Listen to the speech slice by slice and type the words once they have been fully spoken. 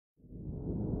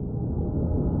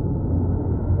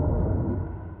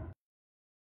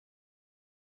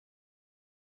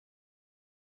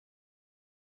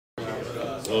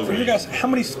For you guys, how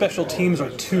many special teams are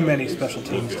too many special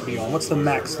teams to be on? What's the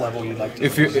max level you'd like to be?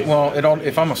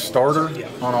 If I'm a starter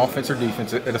on offense or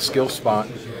defense at a skill spot,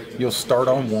 you'll start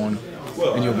on one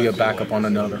and you'll be a backup on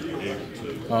another.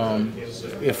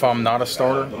 If I'm not a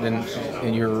starter, then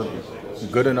and you're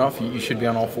good enough, you should be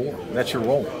on all four. That's your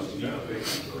role.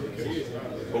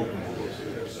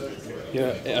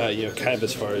 Kind of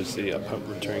as far as the punt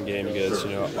return game goes,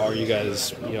 are you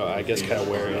guys, I guess kind of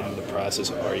where in the process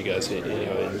are you guys, in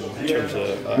terms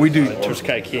of in terms of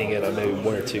kind of keying in on maybe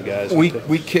one or two guys?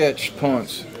 We catch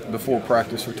punts before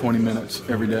practice for 20 minutes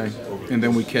every day, and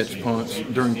then we catch punts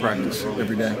during practice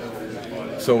every day.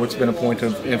 So it's been a point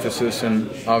of emphasis, and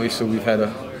obviously we've had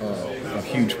a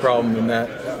huge problem in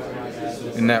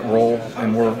that role,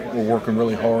 and we're working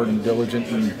really hard and diligent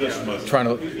and trying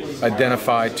to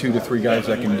identify 2 to 3 guys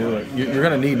that can do it. You're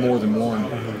going to need more than one,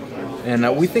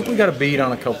 and we think we got a beat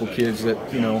on a couple kids that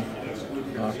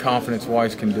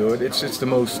confidence-wise can do it. It's the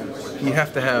most. You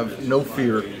have to have no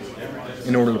fear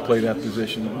in order to play that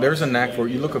position. There's a knack for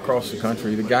it. You look across the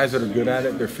country, the guys that are good at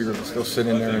it, they're fearless. They'll sit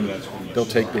in there and they'll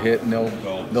take the hit, and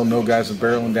they'll know guys are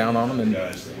barreling down on them. And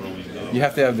you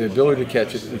have to have the ability to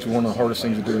catch it, which is one of the hardest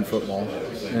things to do in football.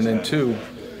 And then 2,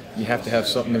 you have to have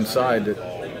something inside that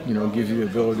gives you the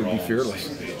ability to be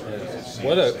fearless.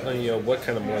 What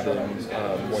kind of more than anything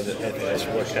else,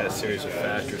 what kind of series of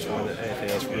factors more than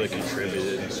anything else really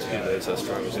contributed to those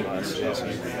struggles last season?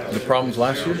 The problems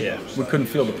last year? Yeah. We couldn't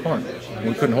field a punt.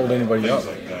 We couldn't hold anybody up.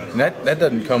 And that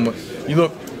doesn't come with.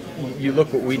 You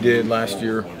look what we did last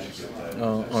year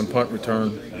on punt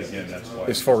return.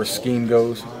 As far as scheme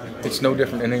goes, it's no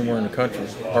different than anywhere in the country.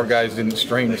 Our guys didn't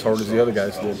strain as hard as the other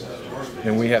guys did.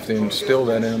 And we have to instill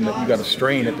that in them, that you got to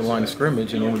strain at the line of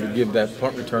scrimmage in order to give that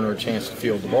punt returner a chance to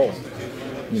field the ball.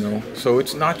 So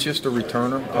it's not just a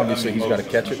returner. Obviously, he's got to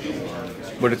catch it,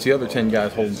 but it's the other 10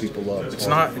 guys holding people up. It's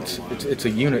not. It's a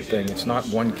unit thing. It's not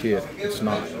one kid. It's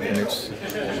not.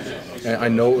 And I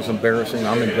know it was embarrassing.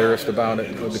 I'm embarrassed about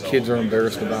it. The kids are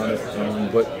embarrassed about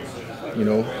it. But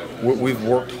we've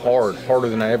worked harder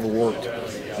than I ever worked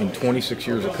in 26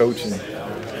 years of coaching.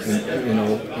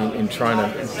 In trying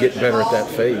to get better at that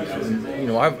phase.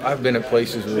 And, I've been at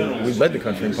places where we led the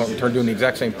country in punt return doing the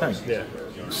exact same thing. Yeah.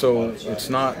 So it's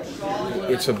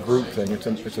a group thing. It's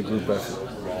a group effort.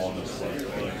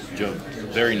 Joe,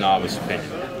 very novice opinion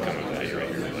coming at you right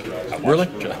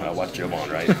here. I watched Joe on,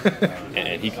 right?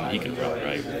 and he can run,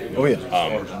 right? Oh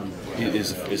yeah.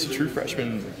 Is a true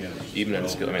freshman even at a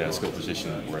skill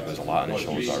position where there's a lot on his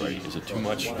shoulders already? Is it too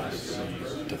much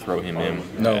to throw him in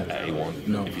at A1?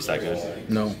 No. If he's that good?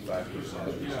 No.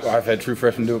 I've had true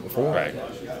freshmen do it before. Right.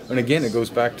 And again, it goes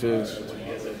back to,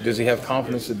 does he have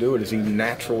confidence to do it? Is he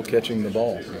natural catching the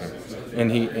ball? Mm-hmm.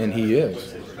 And he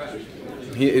is.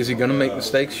 Is he going to make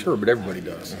mistakes? Sure, but everybody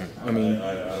does. I mean,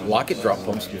 Lockett dropped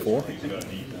punts before.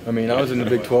 I mean, I was in the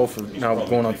Big 12 for now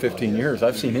going on 15 years.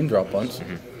 I've seen him drop punts.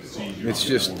 Mm-hmm. It's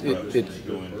just, it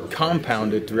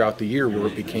compounded throughout the year where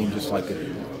it became just like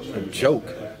a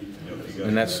joke.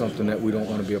 And that's something that we don't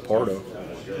want to be a part of.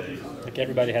 Like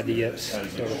everybody had the yips.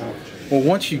 Well,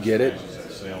 once you get it,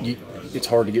 it's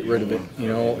hard to get rid of it,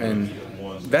 and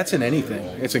that's in anything.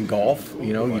 It's in golf,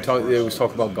 they always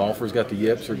talk about golfers got the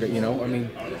yips, or,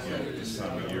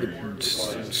 it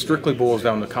strictly boils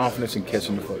down to confidence in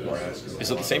catching the football. Is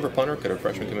it the same for punter? Could a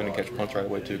freshman come in and catch punts right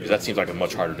away too? Because that seems like a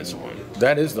much harder discipline.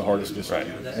 That is the hardest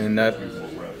discipline. Right. And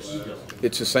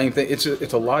it's the same thing. It's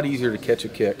a lot easier to catch a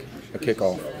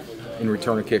kickoff, and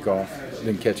return a kickoff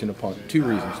than catching a punt. 2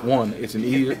 reasons. One, it's an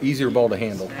easier ball to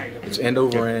handle. It's end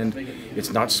over end.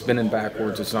 It's not spinning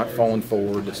backwards. It's not falling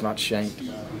forward. It's not shanked.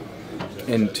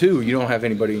 And 2, you don't have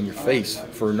anybody in your face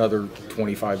for another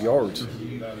 25 yards.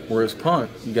 Whereas punt,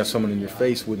 you got someone in your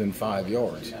face within 5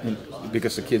 yards, and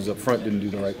because the kids up front didn't do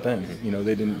the right thing.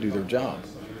 They didn't do their job.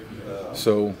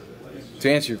 So, to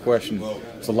answer your question,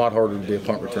 it's a lot harder to be a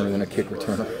punt returner than a kick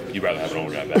returner. You'd rather have an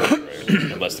older guy back, right?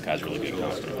 Unless the guy's really good and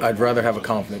confident. I'd rather have a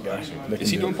confident guy. Is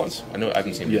he doing punts? I know I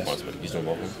haven't seen him do punts, but he's doing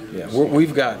both of them. Yeah,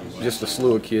 we've got just a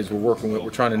slew of kids we're working with. We're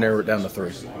trying to narrow it down to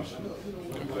 3. You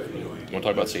want to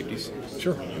talk about safeties?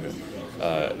 Sure.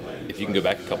 If you can go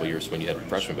back a couple of years when you had a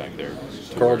freshman back there.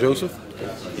 Carl Joseph?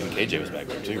 Even KJ was back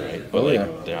there too, right?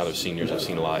 But now they're seniors. I've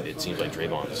seen a lot. It seems like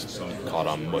Trayvon's caught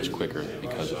on much quicker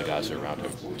because of the guys that are around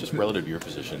him. Just relative to your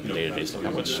position, day-to-day stuff,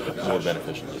 how much more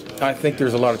beneficial is it? I think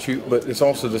there's a lot of truth, but it's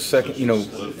also the second,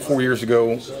 4 years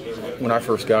ago when I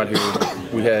first got here,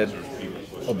 we had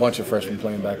a bunch of freshmen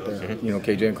playing back there. Mm-hmm.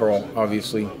 KJ and Carl,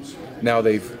 obviously. Now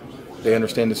they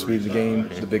understand the speed of the game,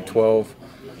 the Big 12.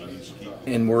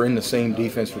 And we're in the same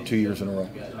defense for 2 years in a row.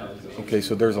 Okay,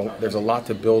 so there's a lot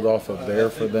to build off of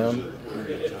there for them.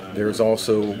 There's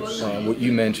also what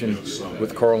you mentioned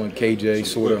with Carl and KJ,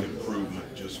 sort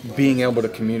of being able to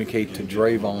communicate to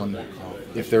Drayvon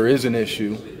if there is an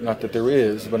issue. Not that there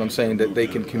is, but I'm saying that they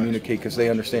can communicate because they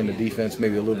understand the defense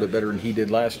maybe a little bit better than he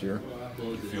did last year.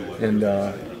 And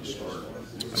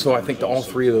so I think that all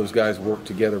three of those guys work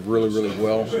together really, really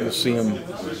well. You'll see them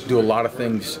do a lot of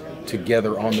things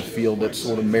together on the field that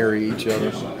sort of marry each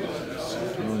other.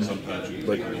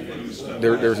 But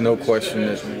there's no question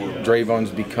that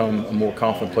Drayvon's become a more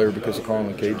confident player because of Carl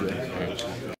and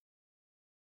KJ.